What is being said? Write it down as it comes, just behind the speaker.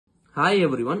Hi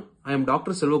everyone, I am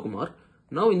Dr. Selvakumar.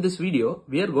 Now in this video,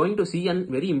 we are going to see a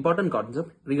very important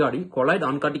concept regarding colloid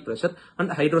oncotic pressure and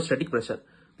hydrostatic pressure.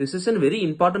 This is a very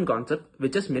important concept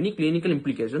which has many clinical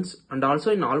implications, and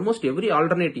also in almost every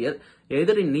alternate year,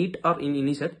 either in NEET or in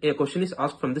INISET, a question is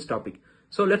asked from this topic.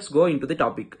 So let's go into the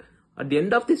topic. At the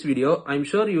end of this video, I am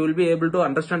sure you will be able to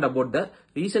understand about the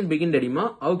recent begin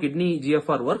edema, how kidney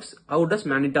GFR works, how does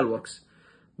mannitol works.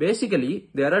 Basically,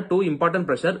 there are two important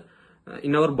pressure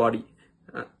in our body.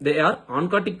 They are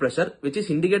oncotic pressure, which is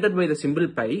indicated by the symbol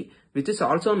pi, which is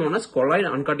also known as colloid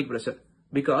oncotic pressure,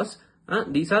 because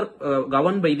these are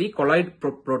governed by the colloid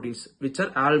proteins, which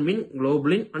are albumin,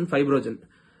 globulin and fibrogen.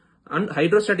 And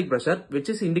hydrostatic pressure, which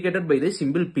is indicated by the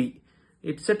symbol P.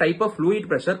 It's a type of fluid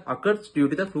pressure occurs due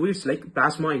to the fluids like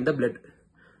plasma in the blood.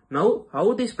 Now,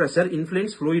 how this pressure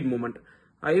influences fluid movement?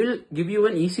 I will give you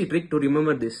an easy trick to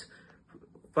remember this.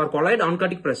 For colloid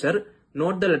oncotic pressure,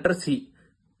 note the letter C.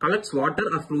 Collects water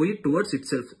or fluid towards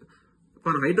itself.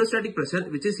 For hydrostatic pressure,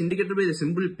 which is indicated by the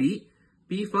symbol P,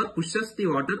 P for pushes the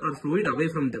water or fluid away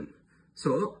from them.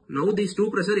 So, now these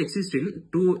two pressure exist in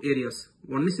two areas.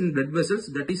 One is in blood vessels,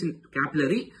 that is in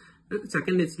capillary, and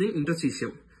second is in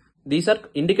interstitium. These are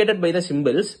indicated by the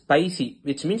symbols pi C,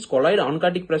 which means colloid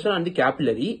oncotic pressure on the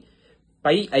capillary,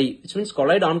 pi I, which means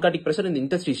colloid oncotic pressure in the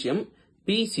interstitium,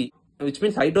 PC, which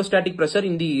means hydrostatic pressure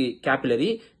in the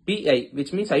capillary, Pi,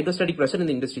 which means hydrostatic pressure in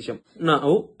the interstitium.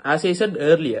 Now, as I said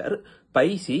earlier,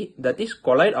 pi C, that is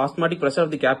colloid osmotic pressure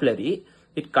of the capillary,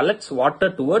 it collects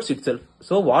water towards itself.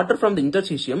 So, water from the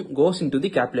interstitium goes into the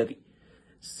capillary.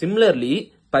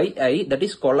 Similarly, pi I, that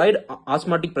is colloid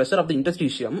osmotic pressure of the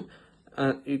interstitium,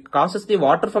 it causes the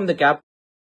water from the cap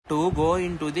to go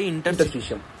into the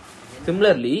interstitium.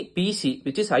 Similarly, PC,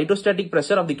 which is hydrostatic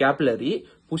pressure of the capillary,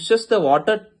 pushes the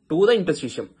water to the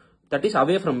interstitium, that is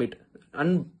away from it.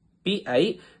 And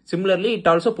Pi, similarly, it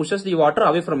also pushes the water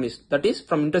away from it, that is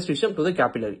from interstitium to the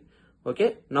capillary.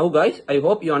 Okay. Now guys, I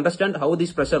hope you understand how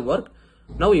this pressure work.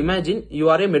 Now imagine you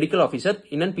are a medical officer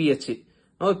in an PHC.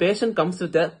 Now a patient comes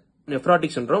with a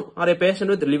nephrotic syndrome, or a patient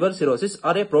with liver cirrhosis,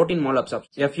 or a protein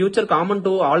malabsorption. A feature common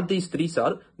to all these three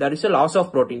are there is a loss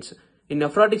of proteins. In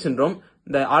nephrotic syndrome,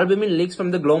 the albumin leaks from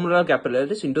the glomerular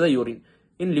capillaries into the urine.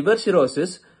 In liver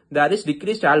cirrhosis, there is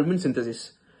decreased albumin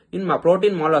synthesis. In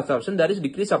protein malabsorption, there is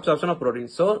decreased absorption of protein.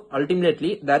 So,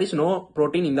 ultimately, there is no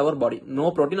protein in our body.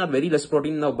 No protein or very less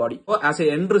protein in our body. So, as an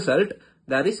end result,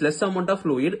 there is less amount of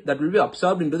fluid that will be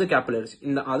absorbed into the capillaries.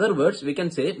 In other words, we can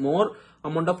say more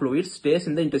amount of fluid stays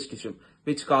in the interstitium,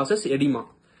 which causes edema.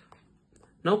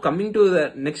 Now, coming to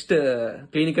the next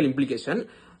clinical implication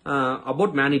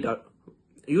about mannitol.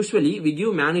 Usually, we give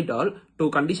mannitol to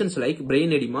conditions like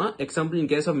brain edema, example in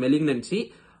case of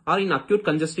malignancy, or in acute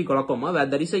congestive glaucoma, where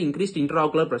there is an increased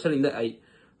intraocular pressure in the eye.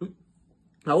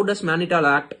 How does mannitol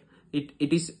act?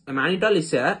 Mannitol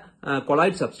is a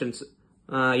colloid substance.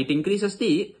 It increases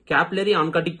the capillary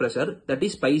oncotic pressure, that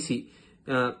is pi C.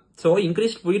 So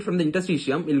increased fluid from the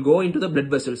interstitium will go into the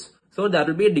blood vessels. So there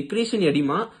will be a decrease in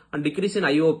edema and decrease in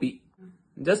IOP.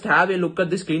 Just have a look at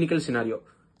this clinical scenario.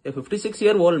 A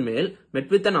 56-year-old male met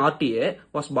with an RTA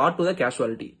was brought to the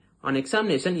casualty. On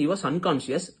examination, he was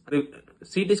unconscious.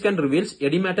 CT scan reveals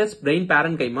edematous brain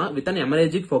parenchyma with an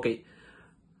hemorrhagic foci.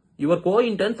 Your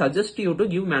co-intern suggests you to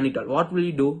give mannitol. What will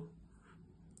you do?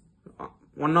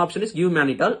 One option is give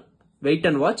mannitol, wait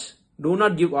and watch. Do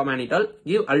not give mannitol,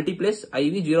 give Altiplase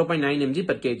IV 0.9 mg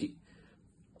per kg.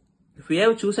 If we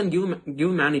have chosen give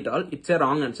mannitol, it's a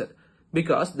wrong answer,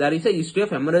 because there is a history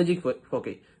of hemorrhagic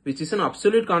foci, which is an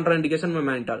absolute contraindication for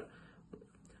mannitol.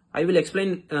 I will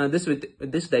explain this with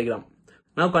this diagram.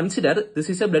 Now consider this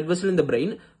is a blood vessel in the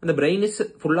brain, and the brain is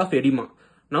full of edema.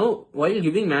 Now while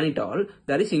giving mannitol,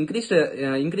 there is increase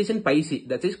in pi C,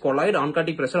 that is colloid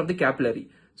oncotic pressure of the capillary.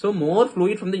 So more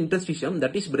fluid from the interstitium,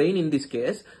 that is brain in this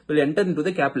case, will enter into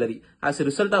the capillary. As a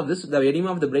result of this, the edema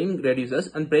of the brain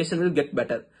reduces and patient will get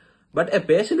better. But a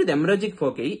patient with hemorrhagic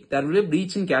foci, there will be a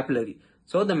breach in capillary.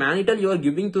 So the mannitol you are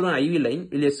giving through an IV line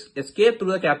will escape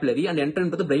through the capillary and enter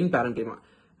into the brain parenchyma.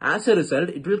 As a result,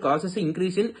 it will cause an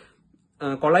increase in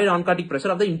colloid oncotic pressure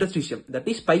of the interstitium, that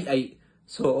is pi I.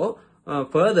 So,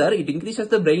 further, it increases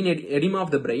the brain edema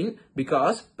of the brain,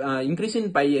 because increase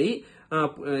in pi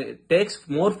I takes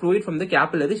more fluid from the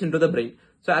capillaries into the brain.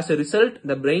 So, as a result,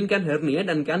 the brain can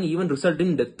herniate and can even result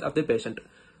in death of the patient.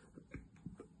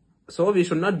 So, we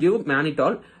should not give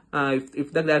mannitol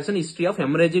if there is an history of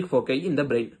hemorrhagic foci in the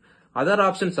brain. Other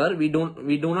options are we do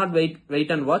not wait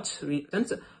and watch.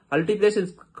 Since Altiplase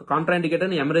is contraindicated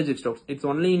in hemorrhagic stroke. It's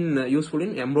only useful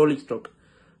in embolic stroke.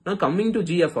 Now coming to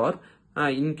GFR,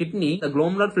 in kidney, the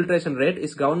glomerular filtration rate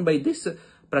is governed by these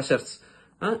pressures.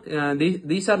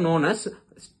 These are known as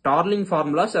Starling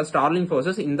formulas or Starling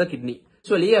forces in the kidney.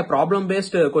 Usually a problem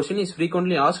based question is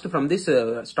frequently asked from this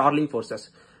Starling forces.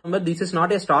 But this is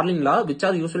not a Starling law which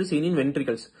are usually seen in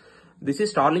ventricles. This is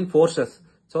Starling forces.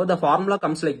 So the formula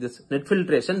comes like this. Net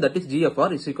filtration, that is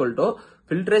GFR, is equal to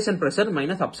filtration pressure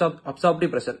minus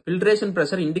absorptive pressure. Filtration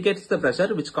pressure indicates the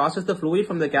pressure which causes the fluid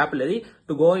from the capillary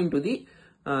to go into the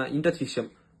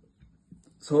interstitium.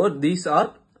 So these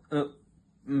are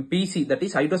PC, that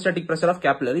is hydrostatic pressure of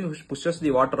capillary, which pushes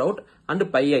the water out,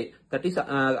 and pi I, that is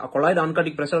colloid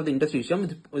oncotic pressure of the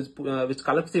interstitium, which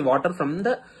collects the water from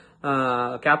the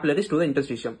capillaries to the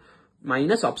interstitium,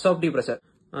 minus absorptive pressure.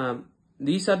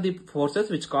 These are the forces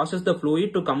which causes the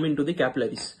fluid to come into the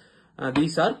capillaries.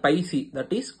 These are pi C,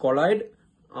 that is colloid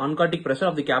oncotic pressure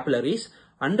of the capillaries,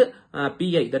 and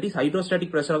pi, that is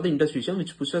hydrostatic pressure of the interstitium,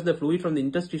 which pushes the fluid from the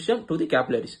interstitium to the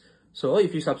capillaries. So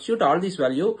if you substitute all these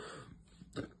value,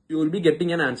 you will be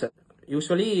getting an answer.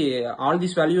 Usually all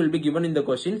this value will be given in the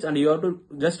questions and you have to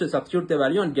just substitute the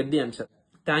value and get the answer.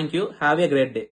 Thank you. Have a great day.